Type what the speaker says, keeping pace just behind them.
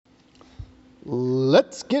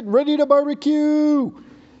Let's get ready to barbecue!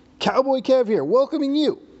 Cowboy Kev here, welcoming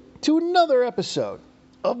you to another episode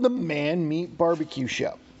of the Man Meat Barbecue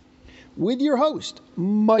Show with your host,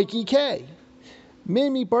 Mikey K.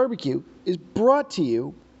 Man Meat Barbecue is brought to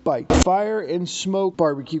you by Fire and Smoke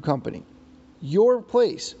Barbecue Company, your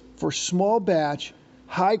place for small batch,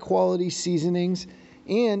 high quality seasonings,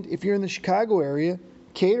 and if you're in the Chicago area,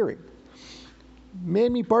 catering.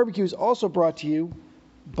 Man Meat Barbecue is also brought to you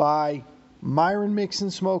by Myron Mixon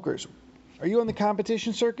Smokers. Are you on the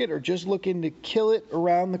competition circuit or just looking to kill it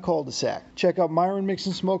around the cul-de-sac? Check out Myron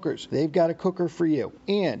Mixon Smokers. They've got a cooker for you.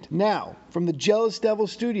 And now, from the Jealous Devil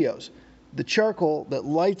Studios, the charcoal that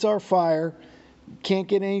lights our fire. Can't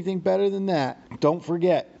get anything better than that. Don't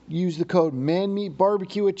forget, use the code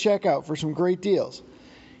ManMeatBarbecue at checkout for some great deals.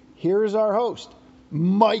 Here is our host,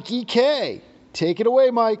 Mikey K. Take it away,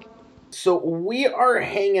 Mike. So we are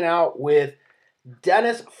hanging out with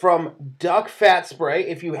Dennis from Duck Fat Spray.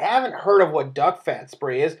 If you haven't heard of what Duck Fat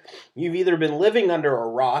Spray is, you've either been living under a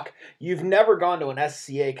rock, you've never gone to an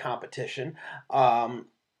SCA competition, or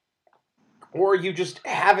you just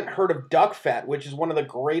haven't heard of duck fat, which is one of the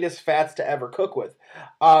greatest fats to ever cook with.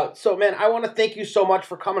 So, man, I want to thank you so much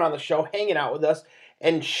for coming on the show, hanging out with us,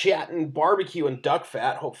 and chatting barbecue and duck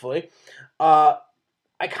fat, hopefully. I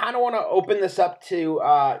kind of want to open this up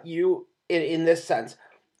to you in this sense.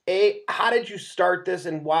 How did you start this,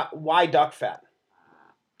 and why duck fat?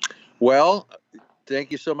 Well,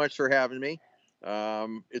 thank you so much for having me.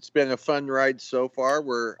 It's been a fun ride so far.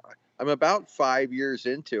 I'm about 5 years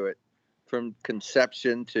into it, from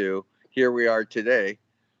conception to here we are today.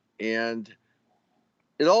 And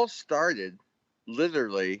it all started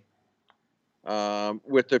literally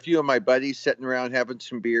with a few of my buddies sitting around having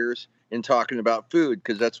some beers and talking about food,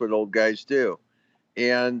 because that's what old guys do.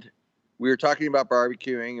 And we were talking about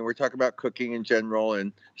barbecuing, and we were talking about cooking in general,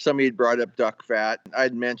 and somebody had brought up duck fat.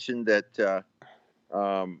 I'd mentioned that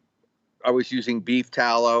I was using beef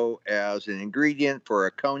tallow as an ingredient for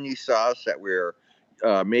a coney sauce that we're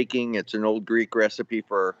making. It's an old Greek recipe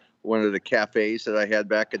for one of the cafes that I had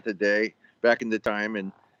back in the time.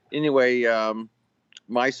 And anyway,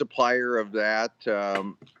 my supplier of that,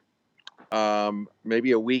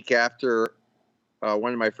 maybe a week after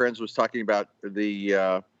one of my friends was talking about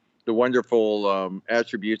the wonderful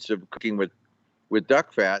attributes of cooking with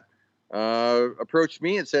duck fat, approached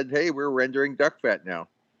me and said, "Hey, we're rendering duck fat now."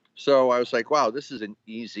 So I was like, "Wow, this is an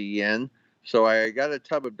easy in." So I got a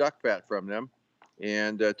tub of duck fat from them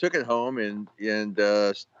and took it home and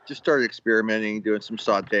just started experimenting, doing some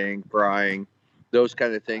sautéing, frying, those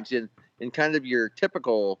kind of things, in kind of your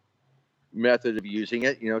typical method of using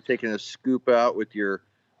it. Taking a scoop out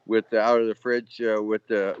out of the fridge with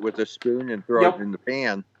a spoon and throw it in the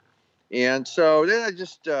pan. And so then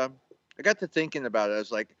I got to thinking about it. I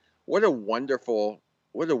was like, what a wonderful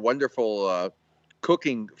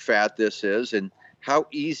cooking fat this is, and how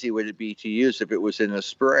easy would it be to use if it was in a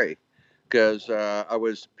spray? Because I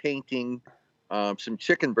was painting some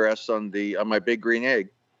chicken breasts on my Big Green Egg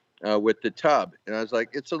with the tub, and I was like,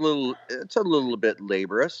 it's a little bit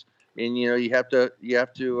laborious, and you have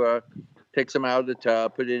to take some out of the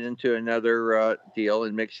tub, put it into another deal,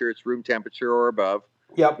 and make sure it's room temperature or above.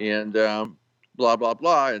 Yep. And blah blah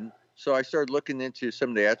blah. And so I started looking into some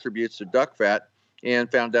of the attributes of duck fat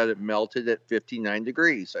and found out it melted at 59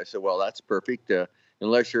 degrees. I said, well, that's perfect.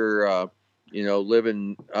 Unless you're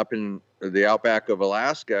living up in the outback of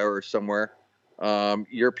Alaska or somewhere,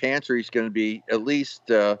 your pantry is going to be at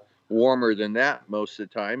least warmer than that most of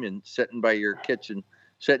the time. And sitting in your kitchen,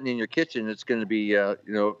 it's going to be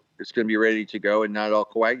it's going to be ready to go and not all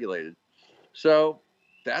coagulated. So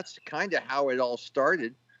that's kind of how it all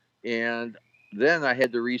started. And then I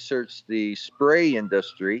had to research the spray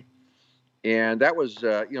industry. And that was,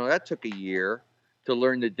 that took a year to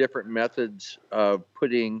learn the different methods of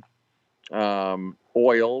putting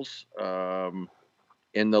oils and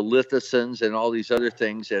the lithocins and all these other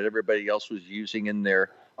things that everybody else was using in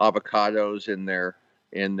their avocados and their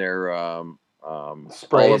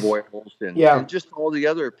olive oils and just all the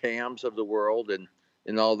other Pams of the world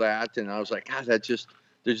and all that. And I was like, God,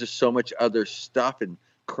 there's just so much other stuff and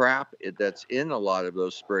crap that's in a lot of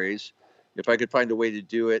those sprays. If I could find a way to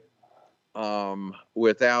do it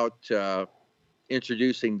without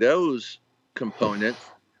introducing those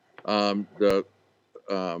components, the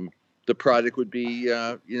product would be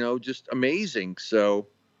just amazing. So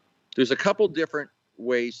there's a couple different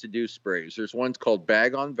ways to do sprays. There's one called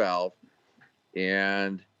bag on valve,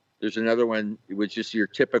 and there's another one which is your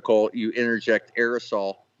typical, you interject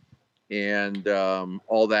aerosol and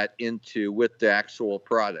all that into with the actual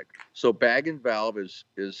product. So bag and valve is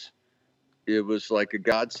it was like a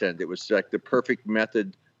godsend. It was like the perfect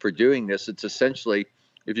method for doing this. It's essentially,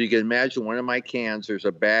 if you can imagine one of my cans, there's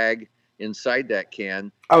a bag inside that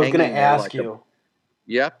can. I was going to hanging there ask like you.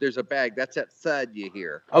 Yep, there's a bag. That's that thud you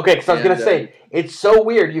hear. Okay, because I was going to say, it's so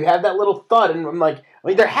weird. You have that little thud, and I'm like, I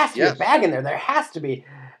mean, there has to be a bag in there. There has to be.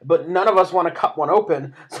 But none of us want to cut one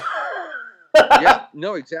open. Yeah,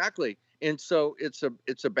 no, exactly. And so it's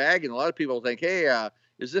a bag, and a lot of people think, hey,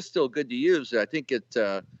 is this still good to use? I think it's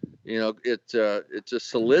just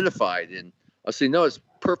solidified, and I'll say no, it's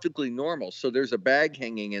perfectly normal. So there's a bag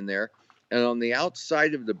hanging in there, and on the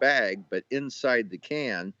outside of the bag, but inside the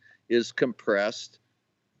can is compressed,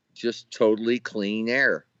 just totally clean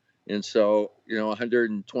air. And so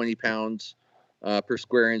 120 pounds per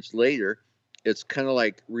square inch later, it's kind of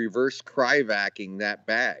like reverse cryovacuuming that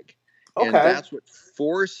bag. Okay. And that's what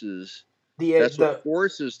forces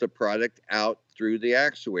the product out through the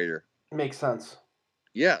actuator. Makes sense.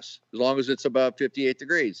 Yes, as long as it's above 58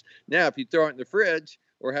 degrees. Now, if you throw it in the fridge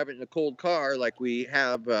or have it in a cold car like we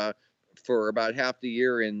have for about half the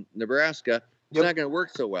year in Nebraska, it's not going to work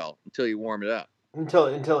so well until you warm it up. Until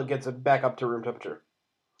it gets it back up to room temperature.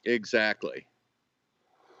 Exactly.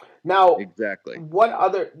 Now, exactly.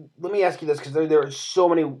 Let me ask you this, because there are so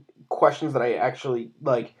many questions that I actually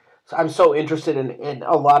like. I'm so interested in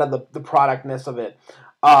a lot of the productness of it.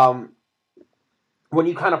 When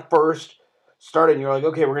you kind of first started and you're like,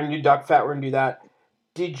 okay, we're going to do duck fat, we're going to do that.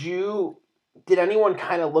 Did anyone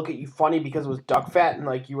kind of look at you funny because it was duck fat and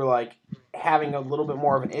like you were like having a little bit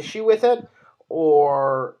more of an issue with it?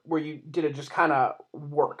 Or did it just kind of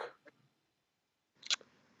work?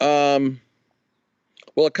 Well,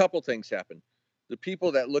 a couple things happened. The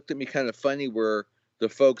people that looked at me kind of funny were the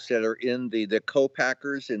folks that are in the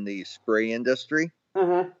co-packers in the spray industry.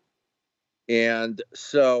 Mm-hmm. And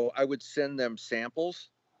so I would send them samples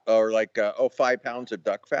or 5 pounds of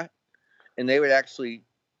duck fat, and they would actually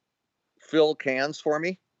fill cans for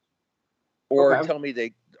me or tell me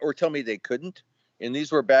they couldn't. And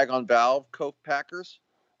these were bag on valve co-packers,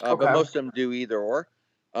 but most of them do either or.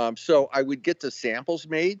 So I would get the samples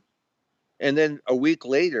made, and then a week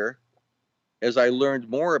later, as I learned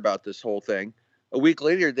more about this whole thing, a week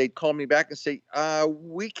later, they'd call me back and say,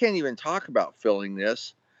 we can't even talk about filling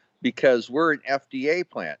this because we're an FDA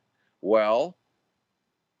plant. Well,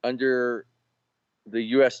 under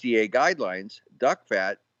the USDA guidelines, duck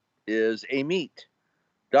fat is a meat.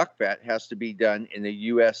 Duck fat has to be done in a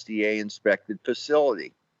USDA inspected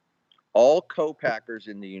facility. All co-packers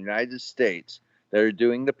in the United States that are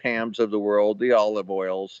doing the PAMs of the world, the olive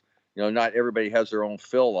oils, not everybody has their own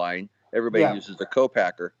fill line. Everybody uses a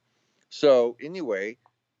co-packer. So anyway,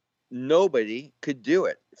 nobody could do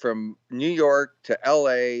it from New York to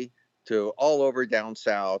LA to all over down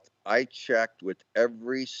south. I checked with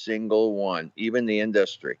every single one, even the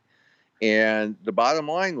industry. And the bottom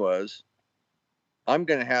line was, I'm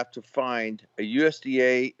going to have to find a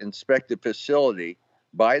USDA inspected facility,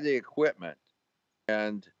 buy the equipment,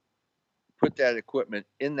 and put that equipment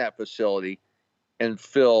in that facility and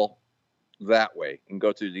fill that way and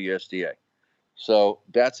go through the USDA. So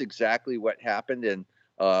that's exactly what happened. And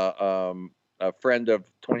a friend of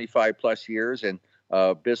 25 plus years and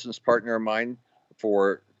a business partner of mine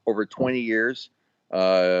for over 20 years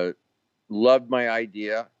loved my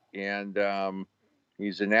idea. And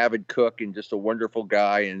he's an avid cook and just a wonderful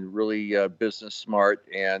guy and really business smart.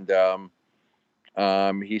 And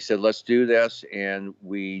he said, let's do this. And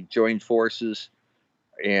we joined forces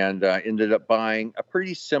and ended up buying a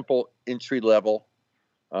pretty simple entry level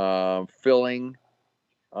filling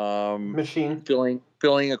machine,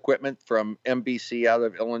 filling equipment from MBC out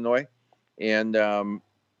of Illinois, and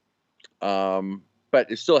but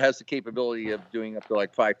it still has the capability of doing up to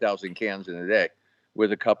like 5,000 cans in a day,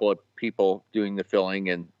 with a couple of people doing the filling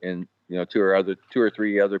and two or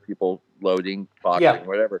three other people loading, boxing,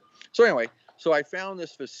 whatever. So anyway, I found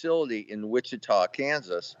this facility in Wichita,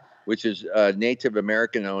 Kansas, which is a Native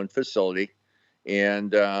American owned facility,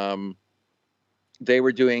 and they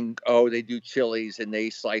were doing, they do chilies and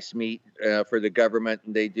they slice meat for the government,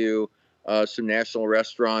 and they do some national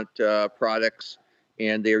restaurant products,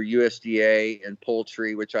 and they're USDA and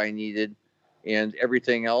poultry, which I needed, and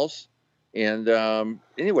everything else. And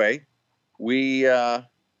anyway, we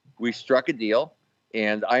struck a deal,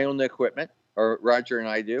 and I own the equipment, or Roger and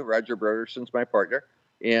I do. Roger Broderson's my partner,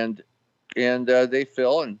 and they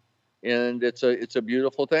fill, and it's a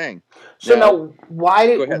beautiful thing. So now why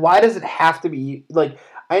does it have to be, like,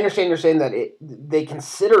 I understand you're saying that they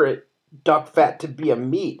consider it duck fat to be a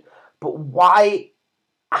meat, but why?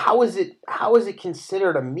 How is it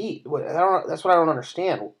considered a meat? That's what I don't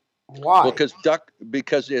understand. Why? Well,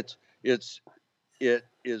 because it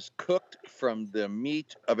is cooked from the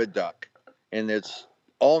meat of a duck, and it's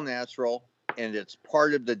all natural, and it's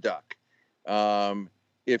part of the duck.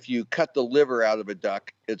 If you cut the liver out of a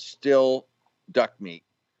duck, it's still duck meat.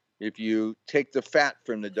 If you take the fat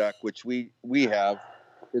from the duck, which we have,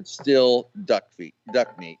 it's still duck meat,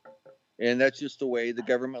 and that's just the way the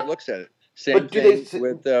government looks at it. Same But do they?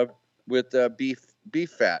 thing with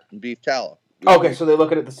beef fat and beef tallow. Okay, so they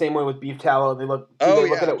look at it the same way with beef tallow. Do they look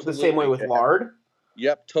at it the same way with absolutely. lard?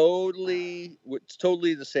 Yep, totally. It's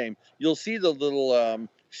totally the same. You'll see the little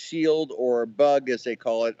shield or bug, as they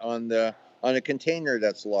call it, on a container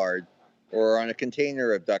that's lard, or on a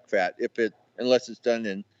container of duck fat. Unless it's done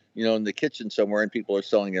in the kitchen somewhere and people are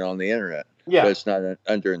selling it on the internet. Yeah, but it's not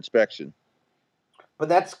under inspection.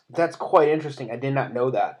 but that's quite interesting. I did not know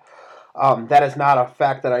that. That is not a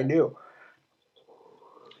fact that I knew.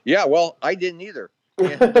 Yeah, well, I didn't either.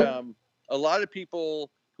 And a lot of people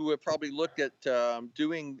who have probably looked at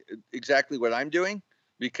doing exactly what I'm doing,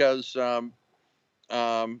 because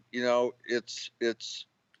it's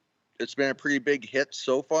been a pretty big hit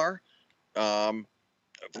so far.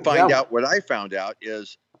 Out what I found out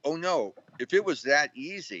is, oh no, if it was that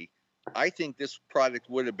easy, I think this product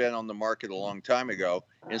would have been on the market a long time ago,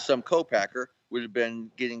 and some co-packer would have been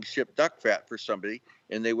getting shipped duck fat for somebody,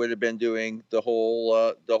 and they would have been doing the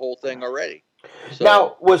whole thing already. So,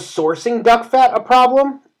 now, was sourcing duck fat a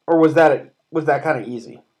problem, or was that kind of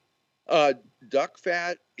easy? Duck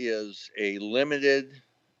fat is a limited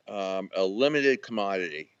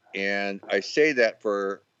commodity, and I say that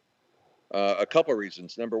for a couple of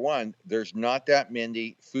reasons. Number one, there's not that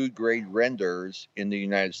many food grade renders in the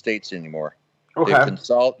United States anymore. Okay.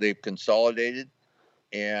 They've consolidated,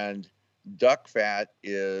 and duck fat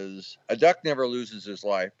a duck never loses his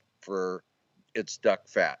life for its duck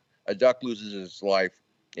fat. A duck loses its life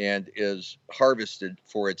and is harvested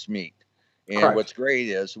for its meat. And Correct. What's great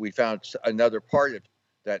is we found another part of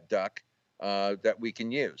that duck that we can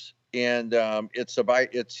use, and it's a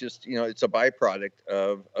byproduct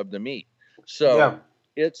of the meat. So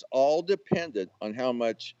It's all dependent on how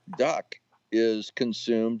much duck is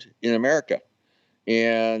consumed in America.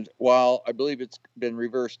 And while I believe it's been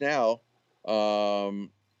reversed now, duck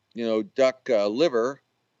liver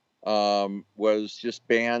was just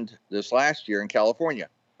banned this last year in California.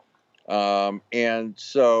 And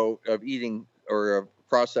so of eating or of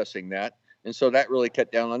processing that. And so that really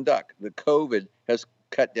cut down on duck. The COVID has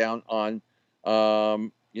cut down on,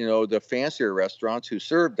 the fancier restaurants who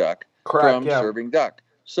serve duck serving duck.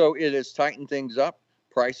 So it has tightened things up.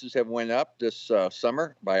 Prices have went up this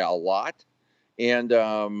summer by a lot. And,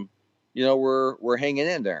 we're hanging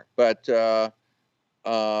in there. But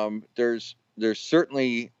there's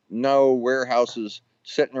certainly no warehouses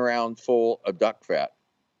sitting around full of duck fat.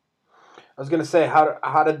 I was gonna say,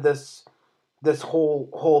 how did this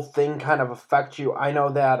whole thing kind of affect you? I know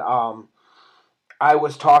that I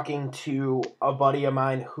was talking to a buddy of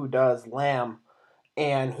mine who does lamb,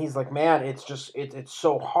 and he's like, man, it's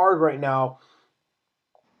so hard right now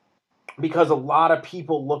because a lot of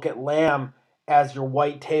people look at lamb as your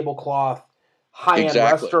white tablecloth high-end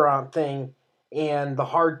restaurant thing, and the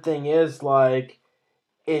hard thing is, like,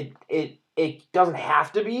 it doesn't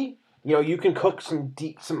have to be. You can cook some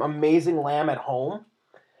amazing lamb at home,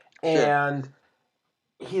 and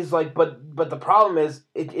he's like, but the problem is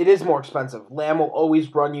it is more expensive. Lamb will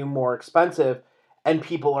always run you more expensive, and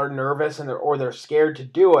people are nervous or they're scared to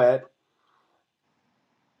do it.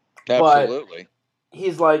 Absolutely. But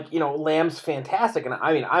he's like, lamb's fantastic, and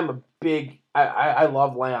I mean, I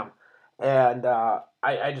love lamb, and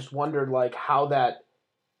I just wondered, like, how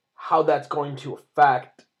that's going to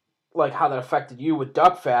affect, like, how that affected you with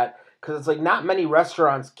duck fat, because it's like not many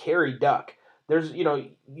restaurants carry duck. There's,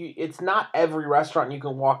 it's not every restaurant you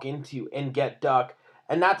can walk into and get duck,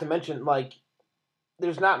 and not to mention, like,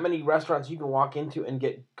 there's not many restaurants you can walk into and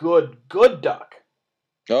get good duck.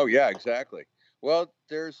 Oh yeah, exactly. Well,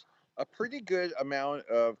 there's a pretty good amount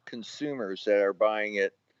of consumers that are buying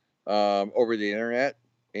it over the internet,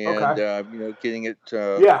 and getting it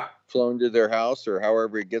flown to their house or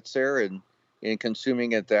however it gets there, and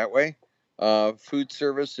consuming it that way. Food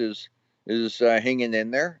service is hanging in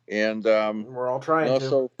there, and we're all trying to.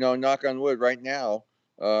 So, knock on wood, right now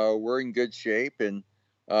we're in good shape, and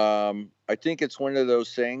I think it's one of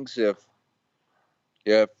those things. If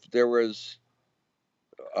there was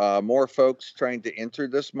more folks trying to enter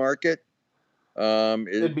this market,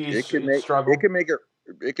 it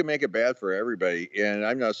can make it bad for everybody, and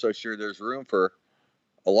I'm not so sure there's room for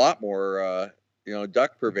a lot more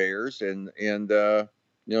duck purveyors and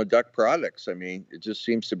duck products. I mean, it just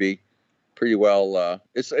seems to be pretty well.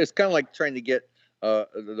 It's kind of like trying to get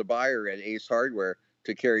the buyer at Ace Hardware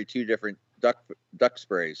to carry 2 different duck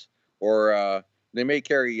sprays, or they may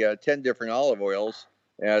carry 10 different olive oils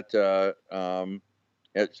at Schnucks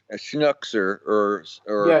or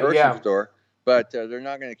a grocery store, but they're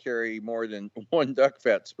not going to carry more than one duck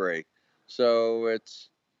fat spray. So it's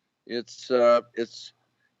a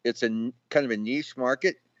kind of a niche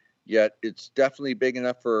market, yet it's definitely big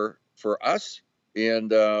enough for us.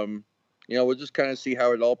 And we'll just kind of see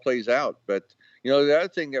how it all plays out. But the other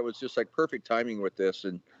thing that was just like perfect timing with this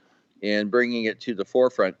and bringing it to the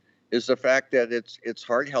forefront is the fact that it's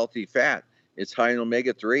heart healthy fat. It's high in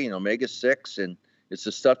omega-3 and omega-6, and it's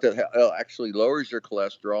the stuff that actually lowers your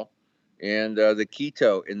cholesterol. And the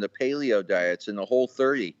keto and the paleo diets and the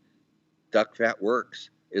Whole30, duck fat works.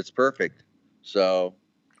 It's perfect. So,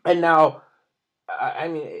 and now, I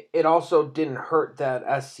mean, it also didn't hurt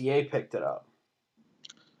that SCA picked it up.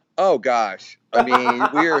 Oh gosh, I mean,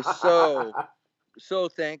 we are so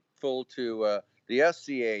thankful to the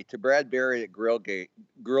SCA, to Brad Berry at Grill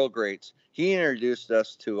Greats. He introduced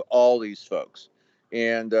us to all these folks,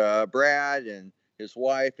 and Brad and his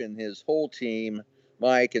wife and his whole team,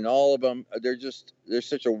 Mike and all of them. They're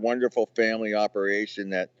such a wonderful family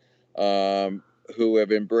operation that who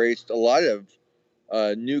have embraced a lot of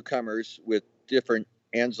newcomers with different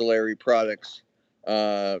ancillary products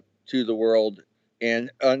to the world,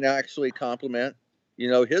 and actually complement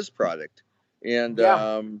his product. And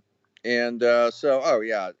so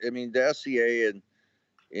I mean, the SCA,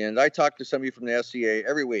 and I talk to somebody from the SCA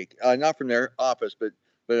every week, not from their office, but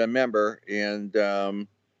a member, and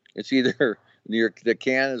it's either the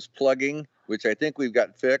can is plugging, which I think we've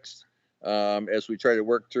got fixed, as we try to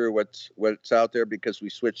work through what's out there, because we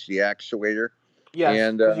switched the actuator.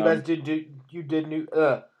 Yes, because you guys did new.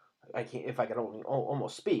 I can't, if I could only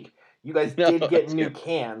almost speak. You guys did get new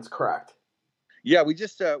cans, correct? Yeah, we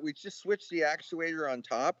just switched the actuator on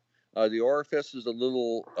top. The orifice is a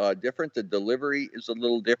little different. The delivery is a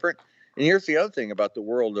little different. And here's the other thing about the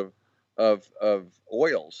world of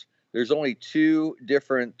oils. There's only 2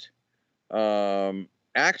 different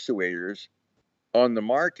actuators on the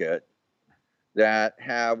market that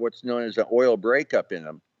have what's known as an oil breakup in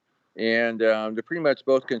them. And they're pretty much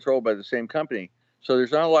both controlled by the same company. So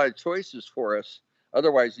there's not a lot of choices for us.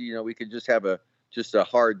 Otherwise, we could just have a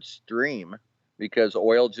hard stream, because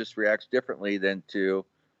oil just reacts differently than to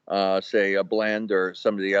say a blend or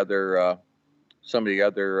some of the other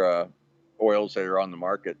oils that are on the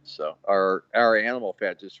market. So our animal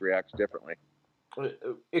fat just reacts differently,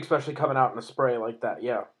 especially coming out in a spray like that.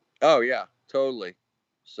 Yeah. Oh yeah, totally.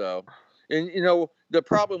 So, and the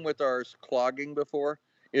problem with ours clogging before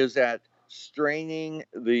is that straining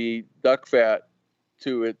the duck fat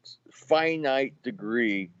to its finite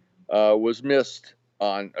degree was missed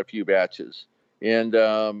on a few batches. And,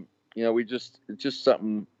 it's just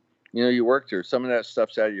something, you work through. Some of that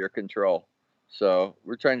stuff's out of your control. So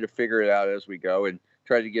we're trying to figure it out as we go and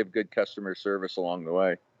try to give good customer service along the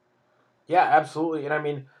way. Yeah, absolutely. And I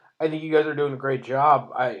mean, I think you guys are doing a great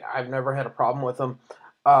job. I've never had a problem with them.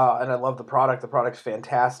 And I love the product. The product's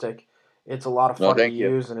fantastic. It's a lot of fun to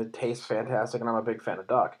use, and it tastes fantastic. And I'm a big fan of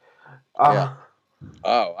duck. Yeah.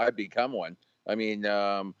 Oh, I've become one. I mean, we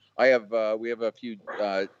have a few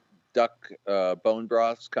duck bone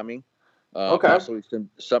broths coming. Okay. Possibly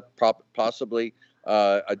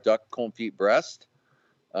a duck confit breast.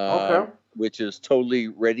 Okay. Which is totally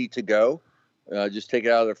ready to go. Just take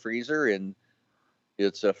it out of the freezer, and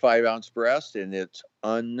it's a 5-ounce breast, and it's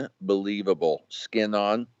unbelievable. Skin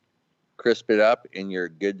on, crisp it up, and you're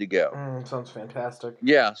good to go. Sounds fantastic.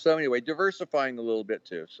 Yeah. So anyway, diversifying a little bit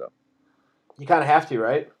too. So you kind of have to,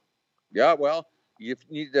 right? Yeah. Well, you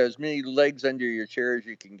need as many legs under your chair as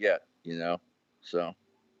you can get. So.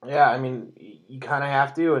 Yeah, I mean, you kind of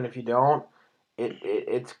have to, and if you don't,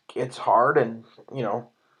 it's hard, and you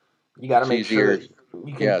got to make sure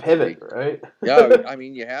you can pivot, right? Yeah, I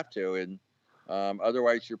mean, you have to, and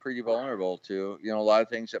otherwise you're pretty vulnerable to a lot of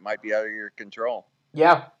things that might be out of your control.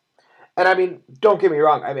 Yeah, and I mean, don't get me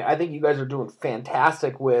wrong. I mean, I think you guys are doing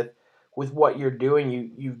fantastic with what you're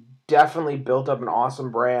doing. You've definitely built up an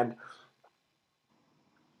awesome brand,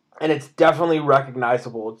 and it's definitely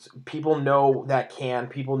recognizable. People know that can.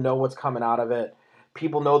 People know what's coming out of it.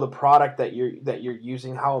 People know the product that you're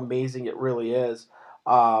using, how amazing it really is.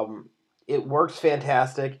 It works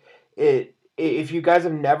fantastic. If you guys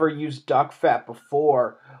have never used duck fat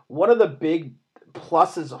before, one of the big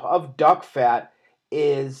pluses of duck fat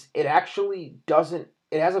is it actually doesn't.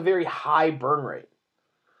 It has a very high burn rate.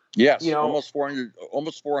 Yes, almost 400.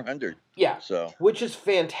 Almost 400. Yeah. So, which is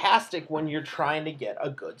fantastic when you're trying to get a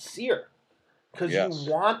good sear, because you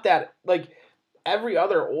want that. Like, every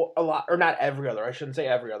other a lot, or not every other, I shouldn't say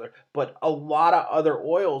every other, but a lot of other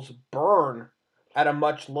oils burn at a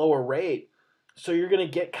much lower rate. So you're going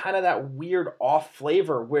to get kind of that weird off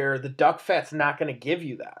flavor where the duck fat's not going to give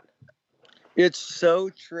you that. It's so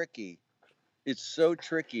tricky. It's so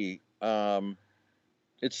tricky.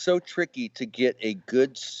 It's so tricky to get a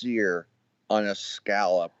good sear on a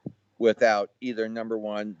scallop without either, number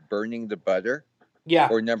one, burning the butter, Yeah.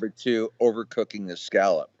 or number two, overcooking the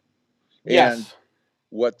scallop. Yes. And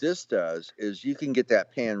what this does is you can get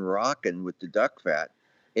that pan rocking with the duck fat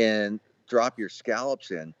and drop your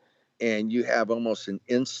scallops in, and you have almost an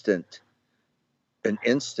instant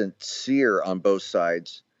sear on both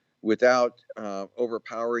sides without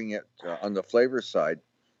overpowering it on the flavor side.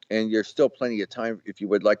 And there's still plenty of time if you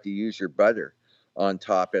would like to use your butter on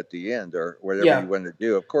top at the end or whatever you want to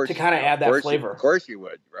do. Of course, to kind of add that flavor. Of course you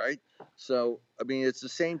would, right? So, I mean, it's the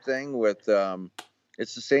same thing with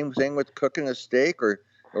cooking a steak,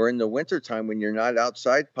 or in the wintertime when you're not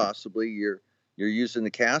outside, possibly you're using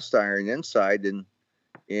the cast iron inside, and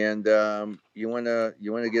you want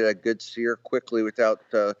to get a good sear quickly without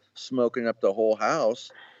smoking up the whole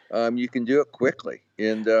house. You can do it quickly,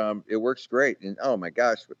 and it works great. And oh my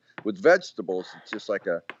gosh, with vegetables, it's just like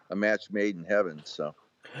a match made in heaven. So,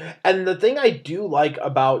 and the thing I do like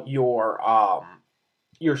about your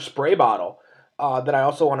spray bottle that I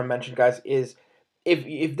also want to mention, guys, is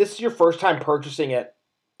if this is your first time purchasing it,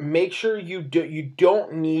 make sure you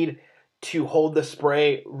don't need to hold the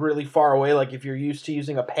spray really far away. Like if you're used to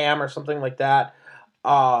using a PAM or something like that,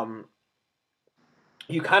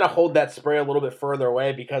 you kind of hold that spray a little bit further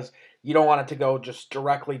away because you don't want it to go just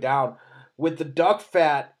directly down. With the duck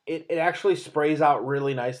fat, it actually sprays out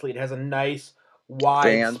really nicely. It has a nice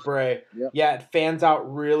wide spray. Yep. Yeah, it fans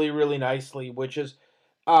out really, really nicely, which is,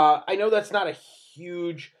 I know that's not a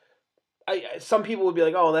huge, some people would be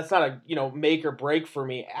like, oh, that's not a, make or break for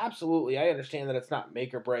me. Absolutely. I understand that it's not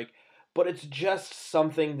make or break, but it's just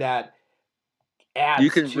something that adds. You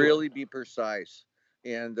can really be precise.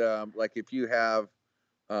 And like if you have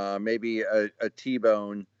maybe a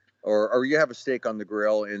T-bone or you have a steak on the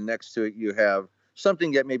grill and next to it you have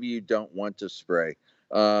something that maybe you don't want to spray.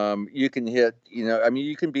 You can hit,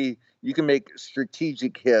 you can make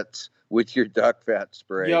strategic hits with your duck fat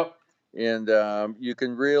spray. Yep. And you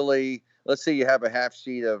can really, let's say you have a half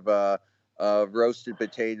sheet of roasted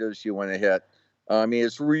potatoes you want to hit. I mean,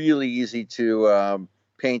 it's really easy to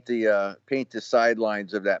paint the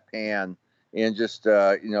sidelines of that pan and just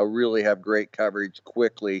really have great coverage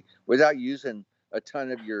quickly without using a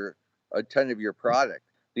ton of your product.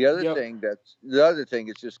 The other thing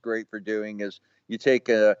it's just great for doing is you take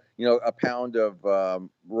a pound of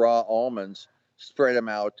raw almonds, spread them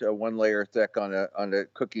out one layer thick on a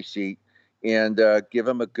cookie sheet, and give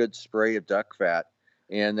them a good spray of duck fat,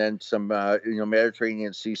 and then some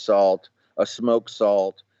Mediterranean sea salt, a smoked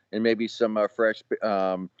salt, and maybe some fresh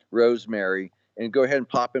rosemary, and go ahead and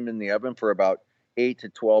pop them in the oven for about 8 to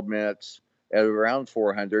 12 minutes at around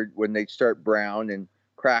 400. When they start brown and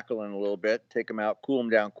crackling a little bit, take them out, cool them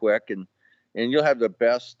down quick, and you'll have the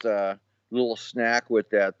best little snack with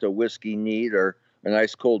that whiskey neat or a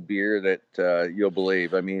nice cold beer that you'll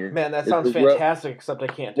believe. I mean, man, that sounds fantastic. Except I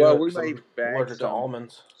can't do it. We might allergic to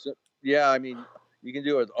almonds. So, yeah, I mean, you can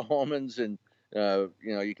do it with almonds, and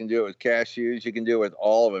you can do it with cashews. You can do it with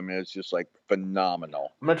all of them, and it's just like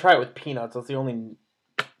phenomenal. I'm gonna try it with peanuts. That's the only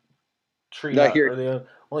tree nut, or the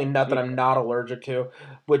only nut that I'm not allergic to.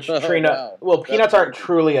 Which tree nut? Wow. Well, peanuts aren't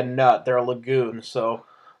truly a nut; they're a legume. So.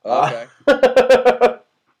 Okay.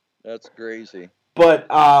 That's crazy. But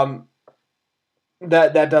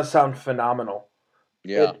that does sound phenomenal.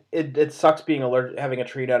 Yeah. It sucks being allergic, having a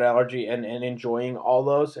tree nut allergy, and enjoying all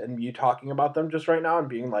those, and you talking about them just right now and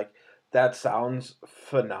being like, that sounds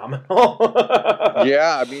phenomenal.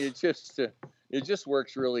 Yeah, I mean, it just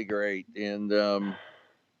works really great. And the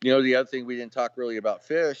other thing, we didn't talk really about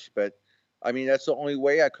fish, but I mean, that's the only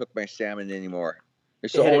way I cook my salmon anymore.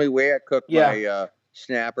 It's the only way I cook my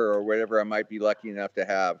snapper or whatever I might be lucky enough to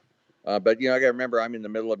have. But I got to remember, I'm in the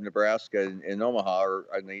middle of Nebraska in Omaha, or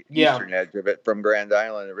on the eastern edge of it, from Grand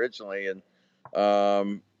Island originally, and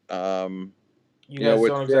you guys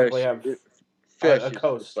don't exactly have fish a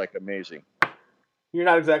coast. It's like amazing. You're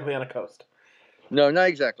not exactly on a coast. No, not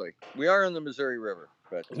exactly. We are on the Missouri River,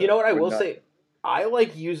 but you know what I will say? I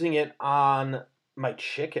like using it on my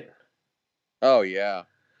chicken. Oh yeah,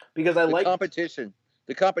 because I like competition.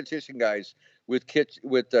 The competition guys with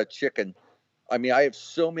chicken. I mean, I have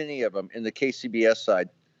so many of them in the KCBS side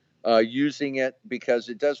using it because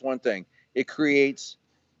it does one thing. It creates,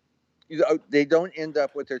 they don't end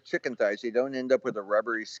up with their chicken thighs. They don't end up with a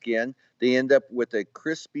rubbery skin. They end up with a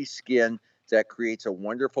crispy skin, that creates a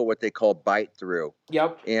wonderful what they call bite through.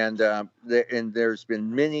 Yep. And there's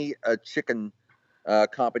been many a chicken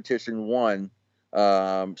competition won,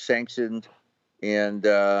 sanctioned and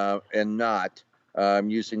not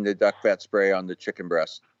using the duck fat spray on the chicken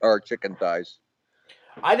breast or chicken thighs.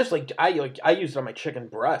 I use it on my chicken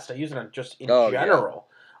breast. I use it on just in general.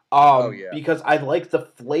 Yeah. Because I like the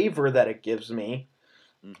flavor that it gives me.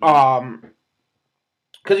 Mm-hmm.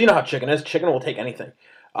 Because you know how chicken is. Chicken will take anything.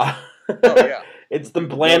 Oh yeah. It's the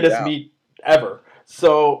blandest meat ever.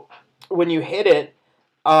 So when you hit it,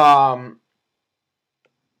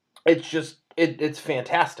 it's just it's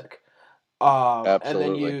fantastic.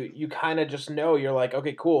 Absolutely. And then you kind of just know, you're like,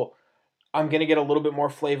 okay, cool. I'm gonna get a little bit more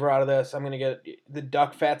flavor out of this. I'm gonna get the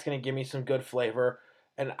duck fat's gonna give me some good flavor,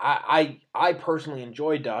 and I personally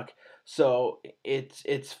enjoy duck, so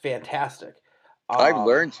it's fantastic. I've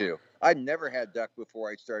learned to. I've never had duck before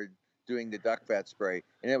I started doing the duck fat spray,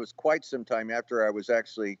 and it was quite some time after I was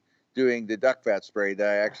actually doing the duck fat spray that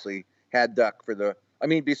I actually had duck for the. I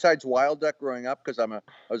mean, besides wild duck growing up, because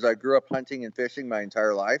I grew up hunting and fishing my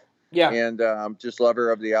entire life, and just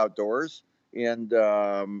lover of the outdoors, and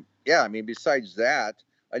yeah, I mean, besides that,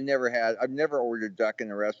 I've never ordered duck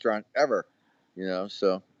in a restaurant ever,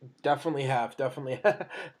 so. Definitely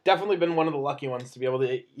definitely been one of the lucky ones to be able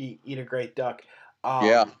to eat a great duck.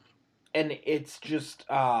 Yeah. And it's just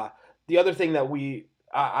the other thing that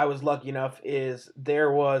I was lucky enough is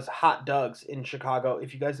there was Hot Dogs in Chicago.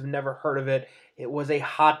 If you guys have never heard of it, it was a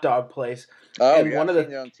hot dog place. Oh, and yeah, I've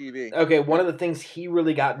seen it on TV. Okay, one of the things he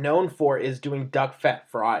really got known for is doing duck fat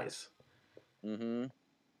fries. Mm-hmm.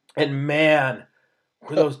 And man,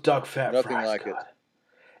 were those duck fat Nothing fries like good. it.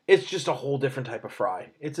 It's just a whole different type of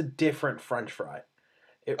fry. It's a different French fry.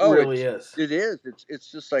 It really is. It is.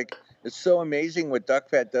 It's just like it's so amazing what duck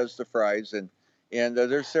fat does to fries, and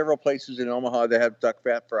there's several places in Omaha that have duck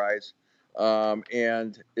fat fries,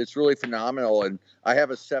 and it's really phenomenal. And I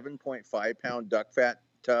have a 7.5-pound duck fat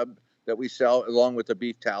tub that we sell along with the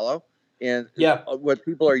beef tallow. And what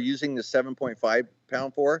people are using the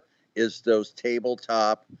 7.5-pound for is those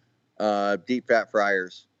tabletop deep fat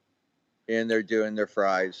fryers, and they're doing their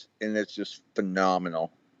fries, and it's just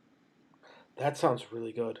phenomenal. That sounds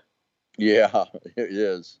really good. Yeah, it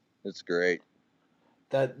is. It's great.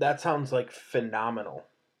 That sounds like phenomenal.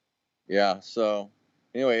 Yeah. So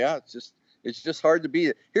anyway, yeah, it's just hard to beat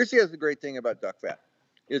it. Here's the other great thing about duck fat.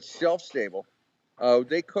 It's shelf stable.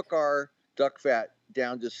 They cook our duck fat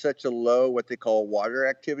down to such a low what they call water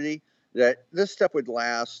activity that this stuff would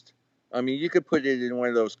last. I mean, you could put it in one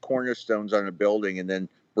of those cornerstones on a building and then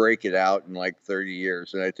break it out in like 30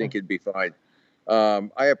 years, and I think it'd be fine.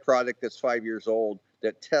 I have a product that's 5 years old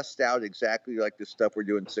that tests out exactly like the stuff we're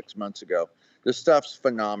doing 6 months ago. The stuff's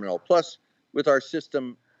phenomenal. Plus, with our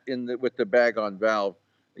system with the bag on valve,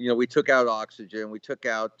 we took out oxygen, we took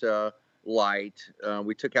out light,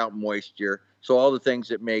 we took out moisture. So all the things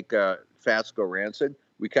that make fats go rancid,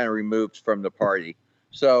 we kind of removed from the party.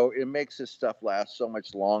 So it makes this stuff last so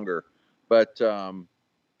much longer. But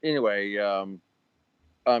anyway,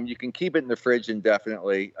 you can keep it in the fridge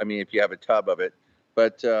indefinitely. I mean, if you have a tub of it,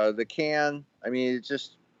 but the can, I mean,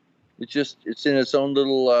 it's in its own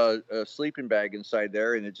little sleeping bag inside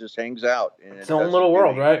there, and it just hangs out. And its own little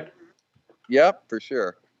world, right? Yep, for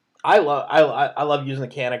sure. I love using the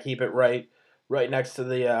can. I keep it right next to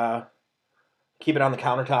the keep it on the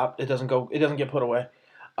countertop. It doesn't get put away.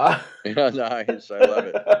 Yeah, nice. I love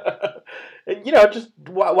it. And just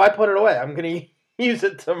why put it away? I'm gonna use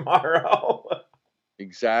it tomorrow.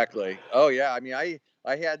 Exactly. Oh yeah. I mean, I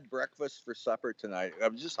had breakfast for supper tonight. I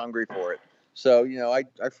was just hungry for it. So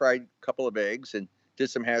I fried a couple of eggs and did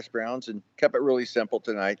some hash browns and kept it really simple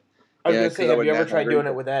tonight. I was gonna say, have you ever tried doing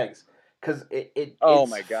it with eggs? Because it's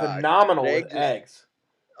my God, phenomenal with eggs.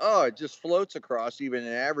 Oh, it just floats across even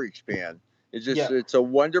an average pan. It's a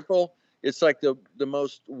wonderful. It's like the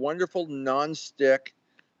most wonderful non-stick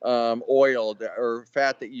oil or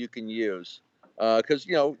fat that you can use. Because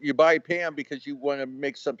you buy Pam because you want to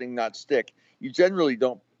make something not stick. You generally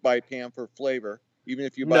don't buy Pam for flavor, even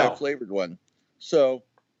if you buy a flavored one. So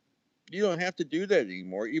you don't have to do that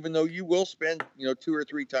anymore, even though you will spend 2 or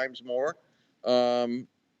 3 times more.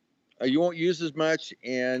 You won't use as much,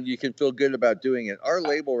 and you can feel good about doing it. Our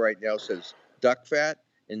label right now says duck fat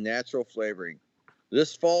and natural flavoring.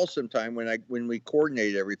 This fall sometime when we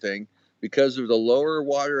coordinate everything, because of the lower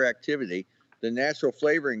water activity, the natural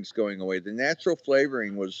flavoring is going away. The natural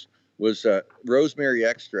flavoring was rosemary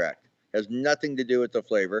extract. Has nothing to do with the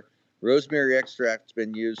flavor. Rosemary extract's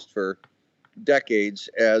been used for decades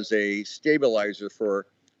as a stabilizer for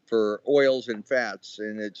oils and fats,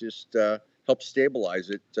 and it just helps stabilize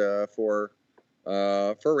it for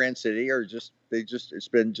for Rand City, or it's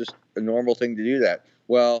been just a normal thing to do that.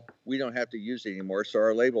 Well, we don't have to use it anymore, so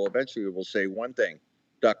our label eventually will say one thing: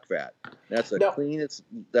 duck fat. That's No.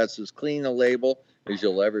 That's as clean a label as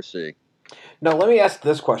you'll ever see. Now, let me ask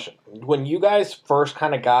this question. When you guys first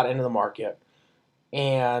kind of got into the market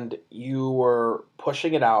and you were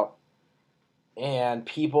pushing it out, and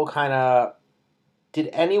people kind of, did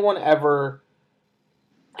anyone ever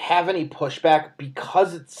have any pushback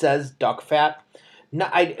because it says duck fat? No,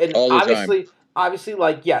 and All the time. obviously,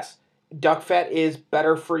 like, yes, duck fat is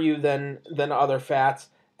better for you than other fats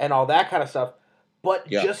and all that kind of stuff. But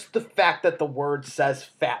Yeah. just the fact that the word says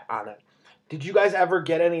fat on it, did you guys ever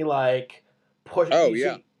get any like push? Oh,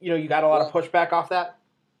 yeah. You got a lot of pushback off that.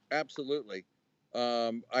 Absolutely.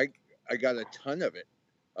 I got a ton of it.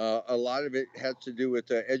 A lot of it has to do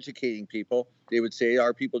with educating people. They would say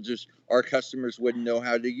our customers wouldn't know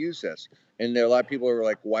how to use this, and there are a lot of people who are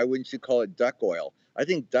like, "Why wouldn't you call it duck oil?" I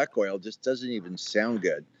think duck oil just doesn't even sound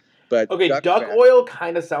good. But Okay, duck fat, oil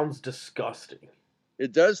kind of sounds disgusting.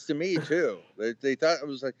 it does to me too. They thought it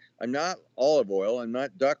was like, I'm not olive oil, I'm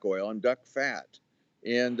not duck oil, I'm duck fat.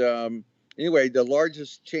 And anyway, the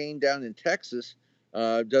largest chain down in Texas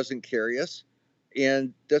doesn't carry us,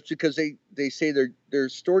 and that's because they say their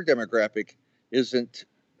store demographic isn't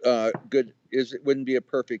good. It wouldn't be a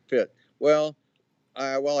perfect fit. Well,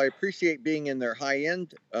 while I appreciate being in their high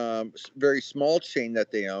end, very small chain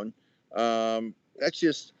that they own, that's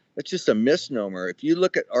just a misnomer. If you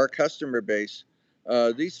look at our customer base,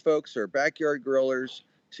 these folks are backyard grillers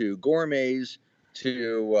to gourmets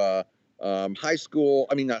to high school.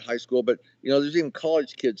 I mean, not high school, but there's even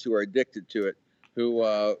college kids who are addicted to it, who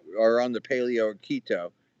are on the paleo or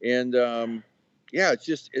keto, and yeah, it's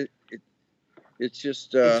just. It's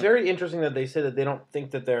very interesting that they say that they don't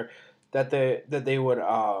think that they would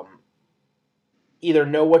either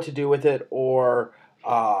know what to do with it, or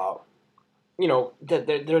that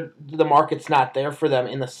the market's not there for them,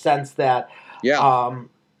 in the sense that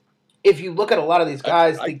if you look at a lot of these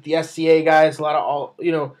guys, the SCA guys, a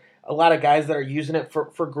lot of guys that are using it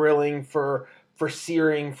for grilling, for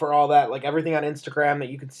searing, for all that, like everything on Instagram that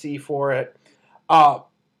you can see for it.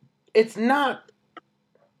 It's not.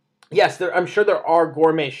 Yes, I'm sure there are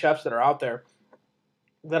gourmet chefs that are out there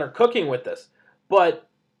that are cooking with this, but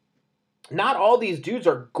not all these dudes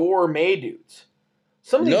are gourmet dudes.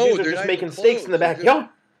 Some of these dudes are just making steaks in the backyard.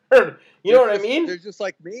 You know what I mean? They're just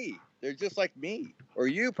like me. They're just like me, or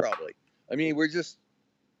you probably. I mean, we're just,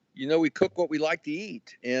 we cook what we like to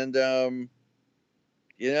eat, and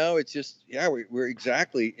it's just,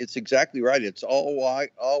 it's exactly right. It's all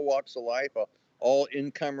walks of life, all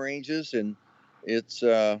income ranges, and it's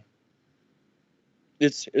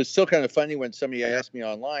still kind of funny when somebody asks me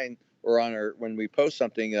online or when we post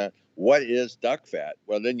something, what is duck fat?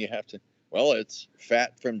 Well, then you have to, it's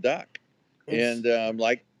fat from duck, and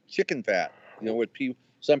like chicken fat.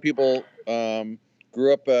 Some people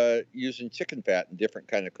grew up using chicken fat in different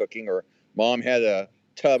kind of cooking, or mom had a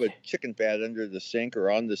tub of chicken fat under the sink or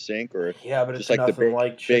on the sink, or but just it's like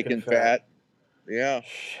the bacon fat. Yeah.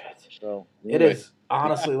 Shit. So anyway. It is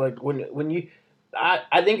honestly like when you.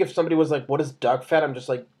 I think if somebody was like, "What is duck fat?" I'm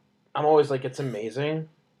always like, "It's amazing.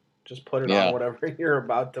 Just put it on whatever you're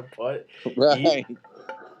about to put." Right.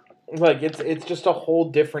 Like it's just a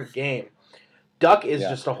whole different game. Duck is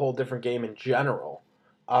just a whole different game in general.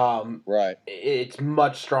 Right. It's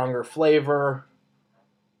much stronger flavor.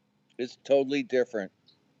 It's totally different.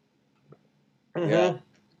 Mm-hmm. Yeah.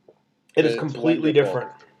 It is completely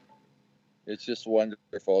different. It's just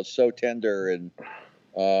wonderful. It's so tender, and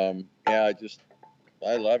I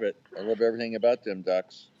love it. I love everything about them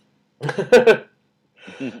ducks.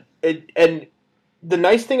 And the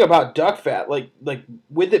nice thing about duck fat, like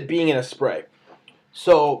with it being in a spray,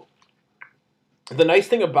 so the nice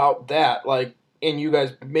thing about that, like, and you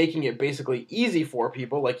guys making it basically easy for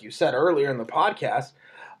people, like you said earlier in the podcast,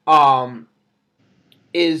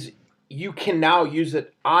 is you can now use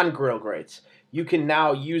it on grill grates. You can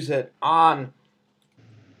now use it on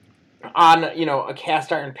a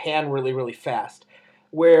cast iron pan really, really fast.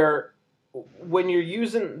 Where when you're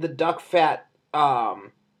using the duck fat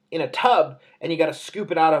in a tub, and you got to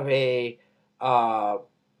scoop it out of you got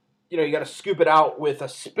to scoop it out with a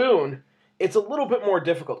spoon, it's a little bit more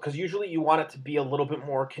difficult, because usually you want it to be a little bit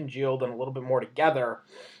more congealed and a little bit more together,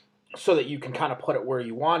 so that you can kind of put it where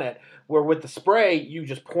you want it. Where with the spray, you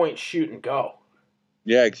just point, shoot, and go.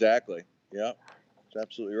 Yeah, exactly. Yeah, that's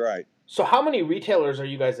absolutely right. So how many retailers are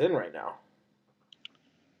you guys in right now?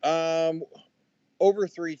 Over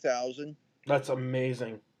 3,000. That's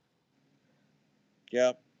amazing.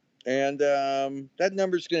 Yeah. And that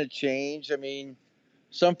number's going to change. I mean,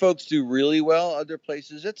 some folks do really well. Other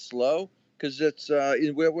places it's slow because it's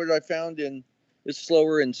what I found in it's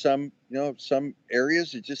slower in some some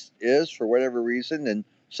areas. It just is for whatever reason, and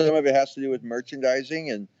some of it has to do with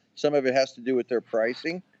merchandising, and some of it has to do with their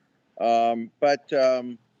pricing. But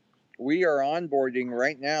we are onboarding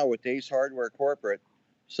right now with Ace Hardware Corporate,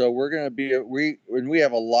 so we're going to be we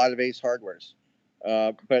have a lot of Ace Hardwares.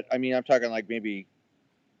 But I mean, I'm talking like maybe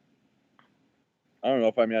I don't know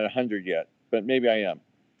if I'm at 100 yet, but maybe I am,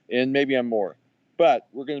 and maybe I'm more. But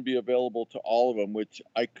we're going to be available to all of them, which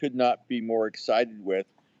I could not be more excited with.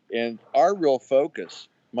 And our real focus,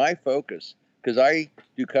 my focus, because I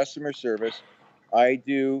do customer service, I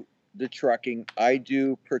do the trucking, I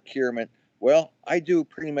do procurement. Well, I do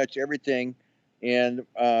pretty much everything. And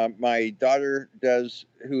my daughter does,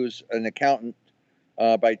 who's an accountant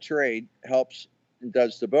by trade, helps and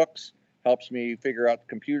does the books, helps me figure out the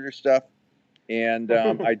computer stuff. And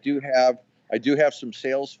I do have some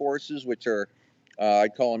sales forces, which are I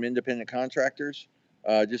call them independent contractors,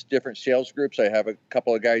 just different sales groups. I have a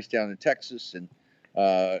couple of guys down in Texas and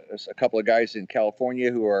a couple of guys in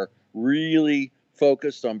California who are really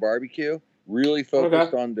focused on barbecue, really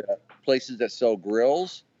focused on the places that sell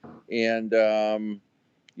grills, and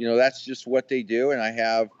that's just what they do. And I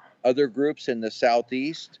have other groups in the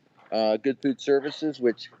Southeast, Good Food Services,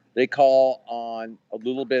 which they call on a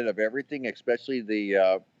little bit of everything, especially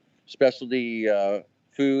the specialty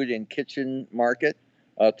food and kitchen market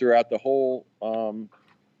throughout the whole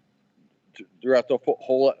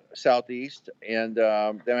Southeast. And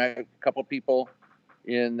then I have a couple people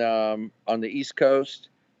in on the East Coast,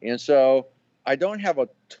 and so I don't have a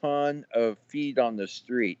ton of feet on the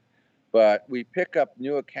street, but we pick up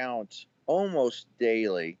new accounts almost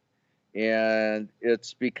daily, and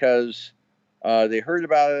it's because they heard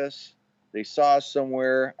about us, they saw us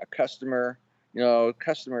somewhere, a customer.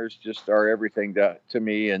 Customers just are everything to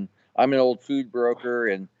me. And I'm an old food broker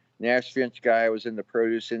and Nash Finch guy. I was in the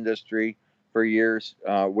produce industry for years,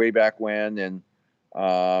 way back when. And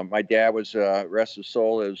my dad was, rest his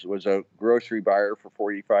soul, was a grocery buyer for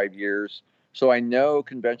 45 years. So I know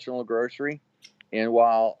conventional grocery. And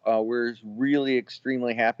while we're really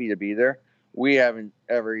extremely happy to be there, we haven't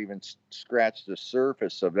ever even scratched the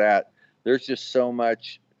surface of that. There's just so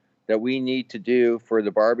much that we need to do for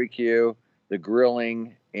the barbecue, the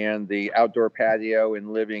grilling, and the outdoor patio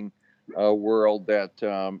and living world that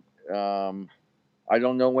I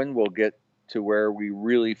don't know when we'll get to where we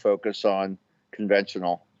really focus on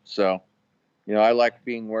conventional. So, I like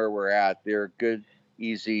being where we're at. They're good,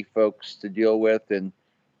 easy folks to deal with, and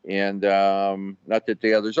not that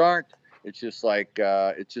the others aren't. It's just like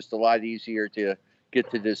it's just a lot easier to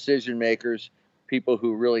get to decision makers, people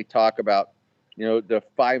who really talk about the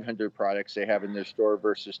 500 products they have in their store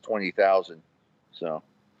versus 20,000. So,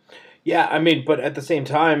 yeah, I mean, but at the same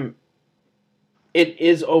time, it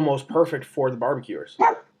is almost perfect for the barbecuers.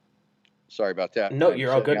 Sorry about that. No,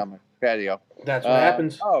 you're all good. On my patio. That's what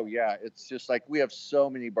happens. Oh yeah, it's just like we have so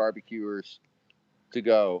many barbecuers to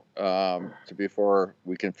go before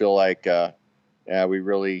we can feel like we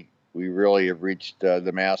really have reached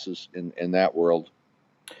the masses in that world.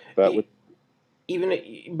 But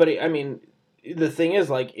I mean, the thing is,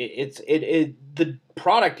 like, the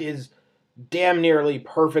product is damn nearly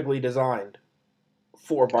perfectly designed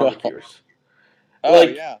for barbecuers.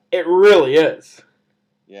 Yeah, it really is.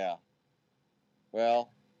 Yeah.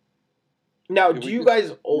 Well, now, do you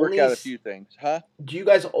guys only work out a few things, huh? Do you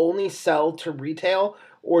guys only sell to retail,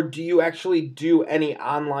 or do you actually do any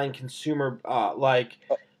online consumer like?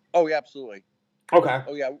 Oh, yeah, absolutely. Okay.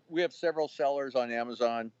 Oh, yeah, we have several sellers on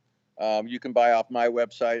Amazon. You can buy off my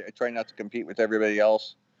website. I try not to compete with everybody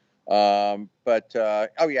else. But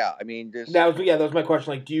oh yeah, I mean, that was my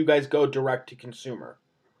question. Like, do you guys go direct to consumer?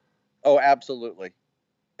 Oh, absolutely,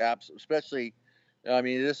 especially. I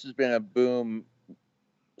mean, this has been a boom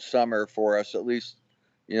summer for us. At least,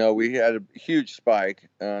 we had a huge spike.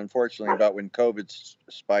 Unfortunately, about when COVID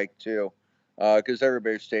spiked too, because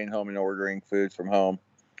everybody's staying home and ordering food from home,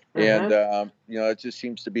 and it just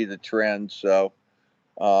seems to be the trend. So.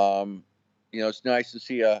 It's nice to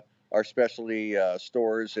see our specialty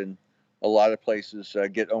stores and a lot of places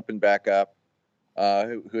get opened back up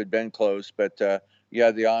who had been closed. But the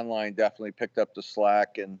online definitely picked up the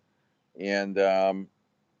slack and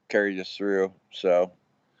carried us through. So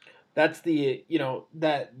that's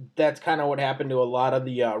that's kind of what happened to a lot of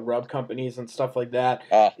the rub companies and stuff like that.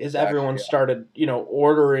 Everyone started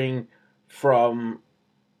ordering from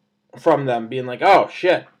them, being like, oh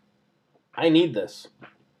shit, I need this.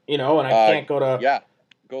 And I can't go to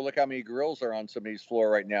Go look how many grills are on somebody's floor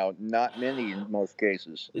right now. Not many in most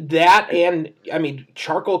cases. That, and I mean,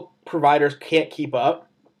 charcoal providers can't keep up.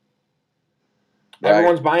 Right.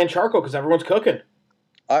 Everyone's buying charcoal because everyone's cooking.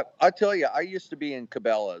 I tell you, I used to be in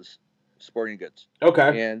Cabela's Sporting Goods.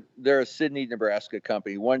 Okay. And they're a Sydney, Nebraska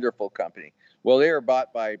company, wonderful company. Well, they were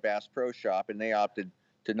bought by Bass Pro Shop, and they opted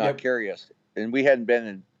to not carry us. And we hadn't been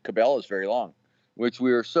in Cabela's very long, which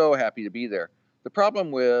we were so happy to be there. The problem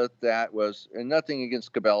with that was, and nothing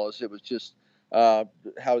against Cabela's, it was just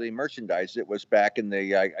how they merchandised it was back in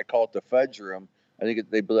the, I call it the fudge room. I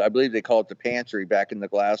believe they call it the pantry, back in the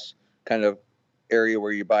glass kind of area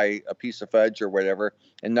where you buy a piece of fudge or whatever,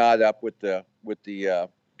 and not up with the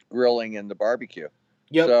grilling and the barbecue.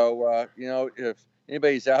 Yep. So if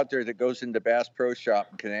anybody's out there that goes into Bass Pro Shop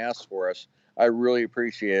and can ask for us, I really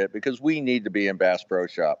appreciate it, because we need to be in Bass Pro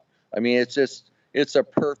Shop. I mean, it's a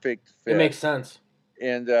perfect fit. It makes sense.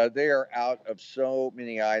 And they are out of so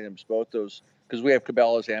many items, both those, because we have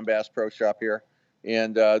Cabela's and Bass Pro Shop here,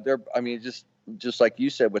 and they're, I mean, just like you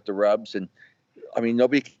said with the rubs, and I mean,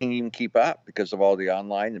 nobody can even keep up because of all the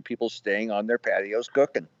online and people staying on their patios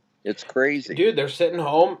cooking. It's crazy. Dude, they're sitting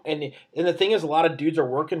home, and the thing is, a lot of dudes are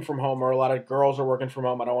working from home, or a lot of girls are working from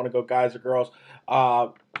home. I don't want to go guys or girls.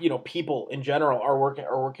 People in general are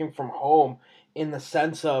working from home, in the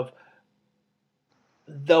sense of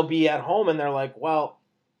they'll be at home and they're like, well,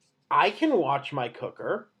 I can watch my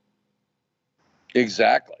cooker.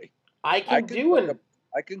 Exactly. I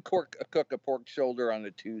can cook a pork shoulder on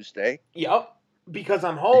a Tuesday. Yep, because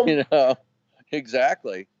I'm home.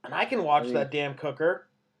 Exactly. And I can watch that damn cooker.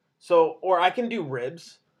 So, or I can do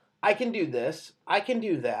ribs. I can do this. I can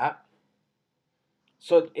do that.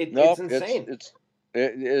 So it's insane.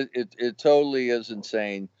 It totally is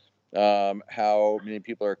insane how many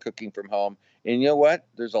people are cooking from home. And you know what?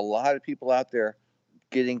 There's a lot of people out there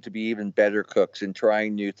getting to be even better cooks and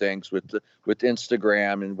trying new things with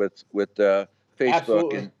Instagram and with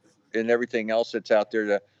Facebook and everything else that's out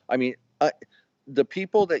there. The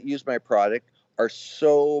people that use my product are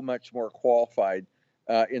so much more qualified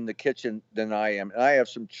in the kitchen than I am. And I have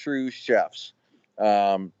some true chefs,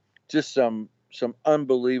 just some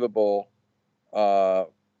unbelievable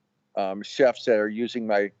chefs that are using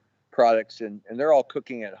my products, and they're all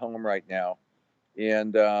cooking at home right now.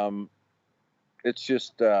 And it's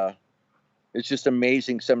just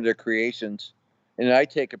amazing, some of their creations. And I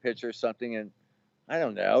take a picture of something, and I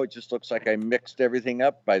don't know, it just looks like I mixed everything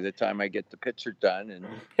up by the time I get the picture done, and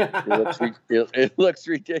it looks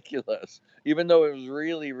ridiculous, even though it was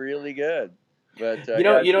really, really good. But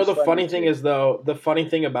the funny thing is, though, the funny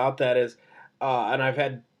thing about that is, and I've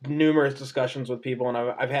had numerous discussions with people, and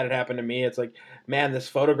I've had it happen to me. It's like, man, this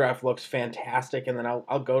photograph looks fantastic, and then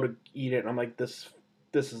I'll go to eat it, and I'm like, this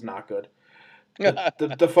is not good.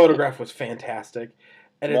 The photograph was fantastic,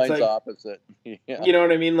 and mine's it's like opposite. Yeah. You know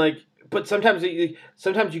what I mean? Like, but sometimes you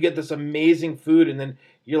get this amazing food, and then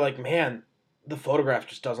you're like, man, the photograph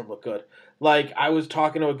just doesn't look good. Like, I was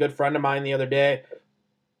talking to a good friend of mine the other day,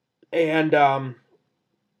 and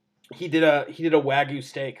he did a Wagyu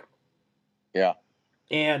steak. Yeah.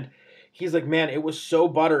 And he's like, man, it was so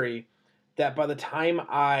buttery that by the time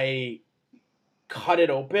I cut it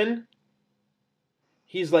open,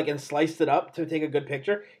 he's like, and sliced it up to take a good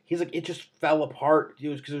picture, he's like, it just fell apart.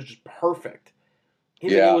 Because it was just perfect.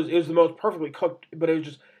 He's like, it was the most perfectly cooked, but it was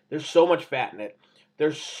just, there's so much fat in it.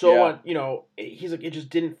 There's so much, he's like, it just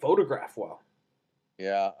didn't photograph well.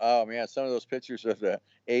 Yeah. Oh man, some of those pictures of the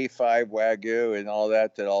A5 Wagyu and all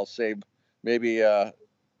that I'll save. Maybe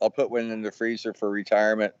I'll put one in the freezer for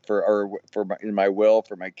retirement in my will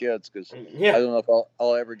for my kids, because I don't know if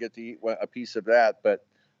I'll ever get to eat a piece of that. But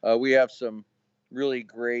we have some really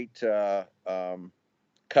great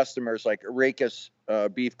customers, like Rakus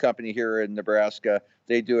Beef Company here in Nebraska.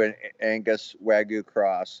 They do an Angus Wagyu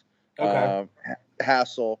cross. Okay.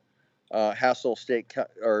 Hassel Steak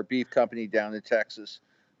or Beef Company down in Texas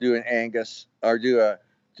do an Angus, or do a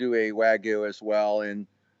Wagyu as well in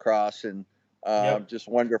cross, and just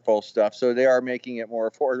wonderful stuff. So they are making it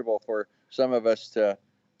more affordable for some of us to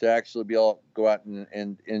actually be able to go out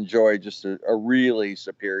and enjoy just a really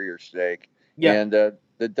superior steak. Yeah. And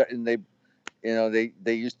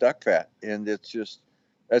they use duck fat, and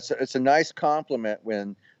it's a nice compliment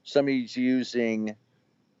when somebody's using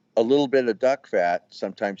a little bit of duck fat,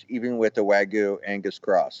 sometimes even with the Wagyu Angus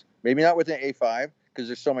cross. Maybe not with an A5 because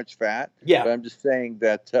there's so much fat. Yeah. But I'm just saying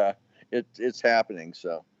that it's happening.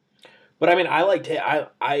 So. But I mean,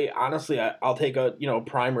 I honestly, I'll take a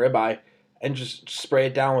prime ribeye and just spray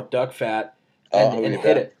it down with duck fat and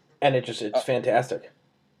hit it, and it's fantastic.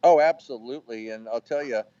 Oh, absolutely. And I'll tell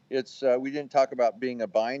you, it's we didn't talk about being a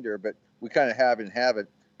binder, but we kind of have it.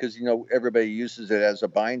 because everybody uses it as a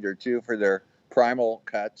binder too for their primal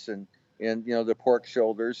cuts and the pork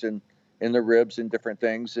shoulders and the ribs and different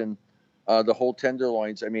things and the whole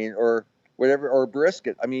tenderloins. I mean, or whatever, or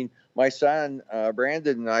brisket. I mean, my son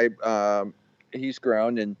Brandon and I, he's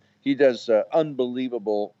grown and he does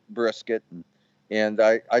unbelievable brisket, and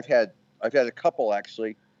I've had a couple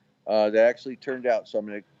actually that actually turned out. So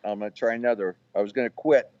I'm gonna try another. I was gonna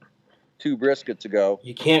quit 2 briskets ago.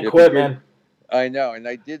 You can't quit, man. I know, and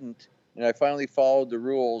I didn't, and I finally followed the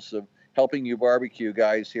rules of Helping You Barbecue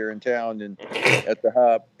guys here in town and at the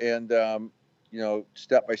hub, and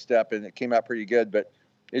step by step, and it came out pretty good. But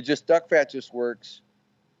duck fat just works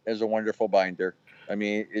as a wonderful binder. I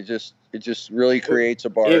mean, it just really creates a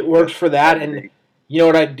bar. It works for that, and you know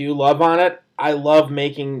what I do love on it? I love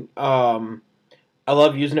making. I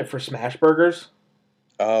love using it for smash burgers.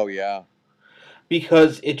 Oh yeah.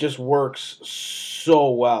 Because it just works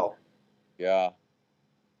so well. Yeah.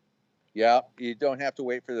 Yeah, you don't have to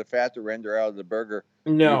wait for the fat to render out of the burger.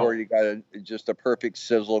 No. You've already got just a perfect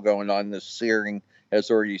sizzle going on. The searing has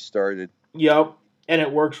already started. Yep, and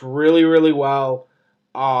it works really, really well.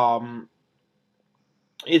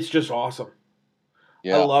 It's just awesome.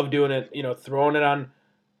 Yeah. I love doing it, throwing it on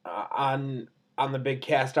the big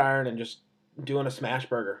cast iron and just doing a smash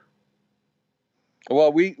burger.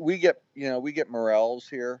 Well, we get morels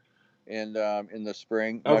here, and in the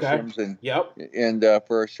spring, mushrooms, and and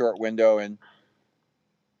for a short window, and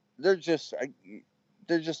they'll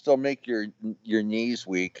make your knees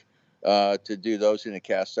weak to do those in a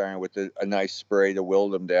cast iron with a nice spray to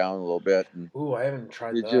wilt them down a little bit. And ooh, I haven't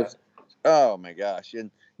tried that. Oh my gosh!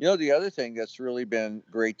 And the other thing that's really been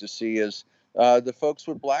great to see is the folks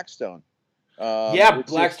with Blackstone.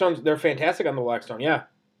 Blackstone's they're fantastic on the Blackstone. Yeah.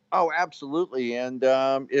 Oh, absolutely, and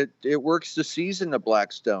it works to season the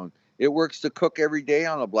Blackstone. It works to cook every day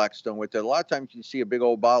on a Blackstone with it. A lot of times you see a big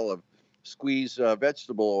old bottle of squeezed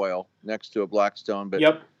vegetable oil next to a Blackstone, but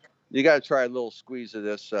you got to try a little squeeze of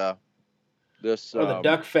this. The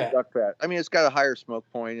duck fat. Duck fat. I mean, it's got a higher smoke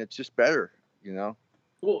point. It's just better,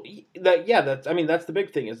 Well, that's the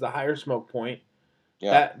big thing is the higher smoke point.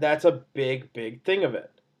 Yeah. That's a big thing of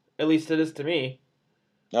it. At least it is to me.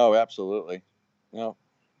 Oh, absolutely. No.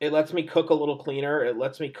 It lets me cook a little cleaner. It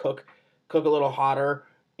lets me cook a little hotter,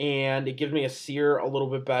 and it gives me a sear a little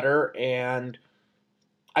bit better, and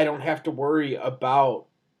I don't have to worry about,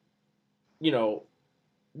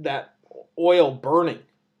 that oil burning.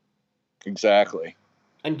 Exactly.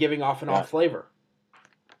 And giving off an off flavor.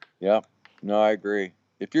 Yeah. No, I agree.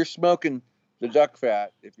 If you're smoking the duck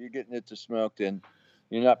fat, if you're getting it to smoke, then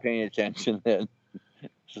you're not paying attention then.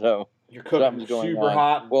 So you're cooking super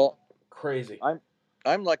hot. Well, crazy.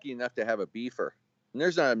 I'm lucky enough to have a beefer. And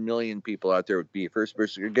there's not a million people out there with beefers,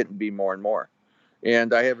 but you're getting to be more and more.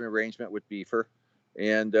 And I have an arrangement with beefer.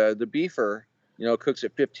 And the beefer, cooks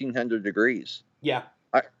at 1,500 degrees. Yeah.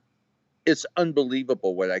 It's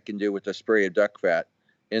unbelievable what I can do with a spray of duck fat.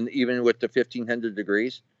 And even with the 1,500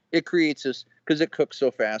 degrees, it creates this, because it cooks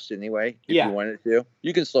so fast anyway, if you want it to.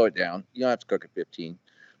 You can slow it down. You don't have to cook at 15.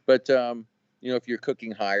 But, if you're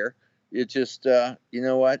cooking higher, it just,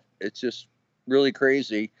 it's just really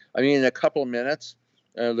crazy. I mean, in a couple of minutes,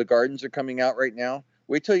 the gardens are coming out right now.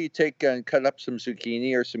 Wait till you take and cut up some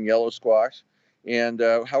zucchini or some yellow squash, and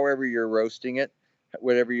however you're roasting it,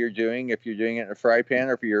 whatever you're doing, if you're doing it in a fry pan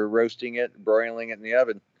or if you're roasting it, broiling it in the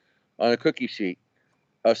oven on a cookie sheet,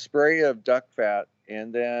 a spray of duck fat,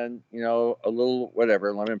 and then a little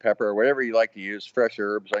lemon pepper or whatever you like to use, fresh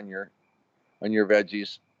herbs on your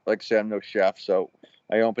veggies. Like I said, I'm no chef, so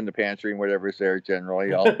I open the pantry and whatever's there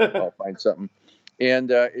generally, I'll find something. And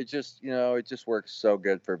it just works so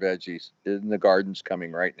good for veggies. And the garden's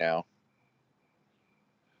coming right now.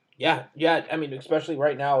 Yeah. I mean, especially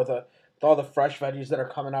right now with all the fresh veggies that are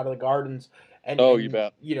coming out of the gardens. And you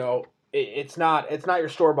bet. It's not your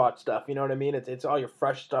store-bought stuff. You know what I mean? It's all your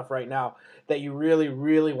fresh stuff right now that you really,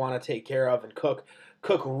 really want to take care of and cook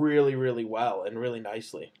really, really well and really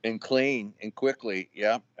nicely. And clean and quickly.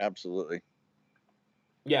 Yeah, absolutely.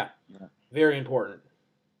 Yeah. Very important.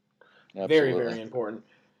 Absolutely. Very, very important.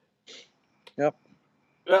 Yep.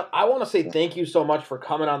 Well, I want to say thank you so much for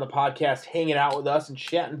coming on the podcast, hanging out with us, and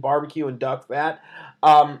chatting barbecue and duck fat.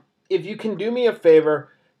 If you can do me a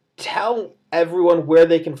favor, tell everyone where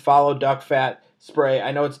they can follow Duck Fat Spray.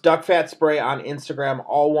 I know it's Duck Fat Spray on Instagram,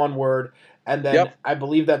 all one word. And then I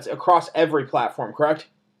believe that's across every platform, correct?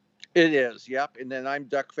 It is, yep. And then I'm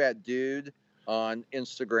Duck Fat Dude on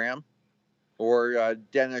Instagram, or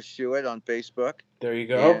Dennis Shuett on Facebook. There you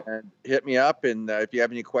go. And hit me up, and if you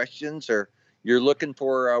have any questions or you're looking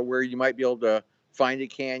for where you might be able to find a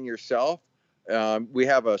can yourself, We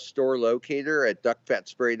have a store locator at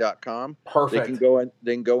duckfatspray.com. Perfect.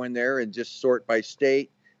 They can go in there and just sort by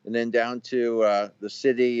state, and then down to the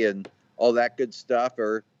city and all that good stuff,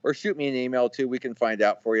 or shoot me an email too. We can find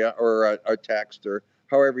out for you, or a text, or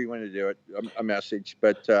however you want to do it, a message.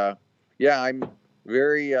 But yeah, I'm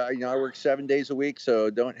very, I work 7 days a week,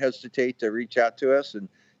 so don't hesitate to reach out to us and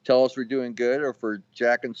tell us we're doing good, or if we're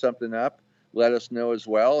jacking something up, let us know as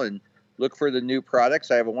well. And look for the new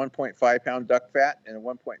products. I have a 1.5 pound duck fat and a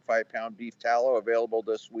 1.5 pound beef tallow available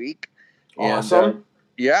this week. Awesome. And,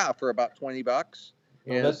 yeah, for about $20.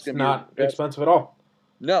 No, that's not expensive at all.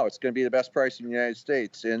 No, it's going to be the best price in the United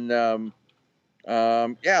States. And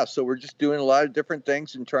yeah, so we're just doing a lot of different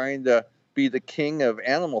things and trying to be the king of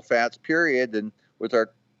animal fats, period. And with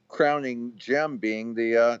our crowning gem being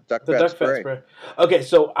the duck fat spray. Okay,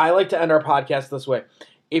 so I like to end our podcast this way.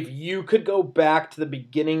 If you could go back to the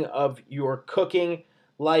beginning of your cooking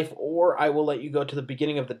life, or I will let you go to the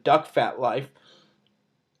beginning of the duck fat life,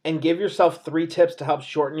 and give yourself 3 tips to help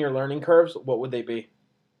shorten your learning curves, what would they be?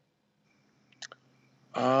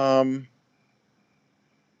 Gosh,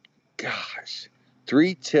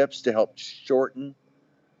 3 tips to help shorten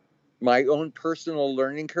my own personal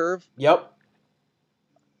learning curve. Yep.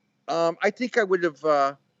 I think I would have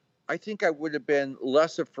been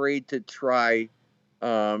less afraid to try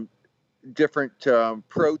different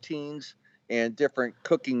proteins and different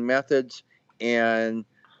cooking methods, and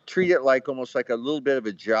treat it like almost like a little bit of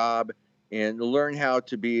a job, and learn how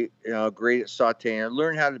to be great at sauteing,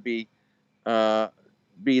 learn how to be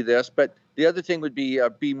this. But the other thing would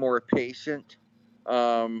be more patient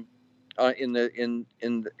in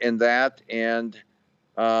that, and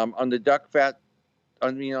on the duck fat,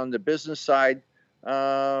 on the business side,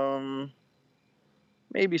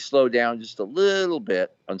 maybe slow down just a little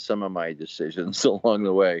bit on some of my decisions along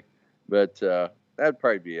the way. But that'd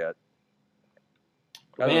probably be it.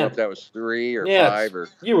 I don't know if that was 3 or 5 or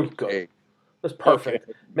you were good. 8. That's perfect.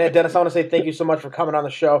 Okay. Man, Dennis, I want to say thank you so much for coming on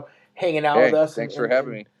the show, hanging out with us. Thanks for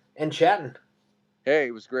having me. And chatting. Hey,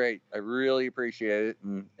 it was great. I really appreciate it.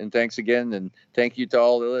 And thanks again. And thank you to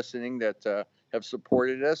all the listening that have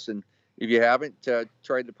supported us. And if you haven't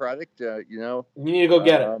tried the product, you need to go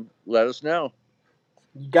get it. Let us know.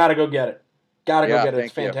 You got to go get it. Got to go get it.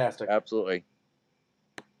 It's fantastic. You. Absolutely.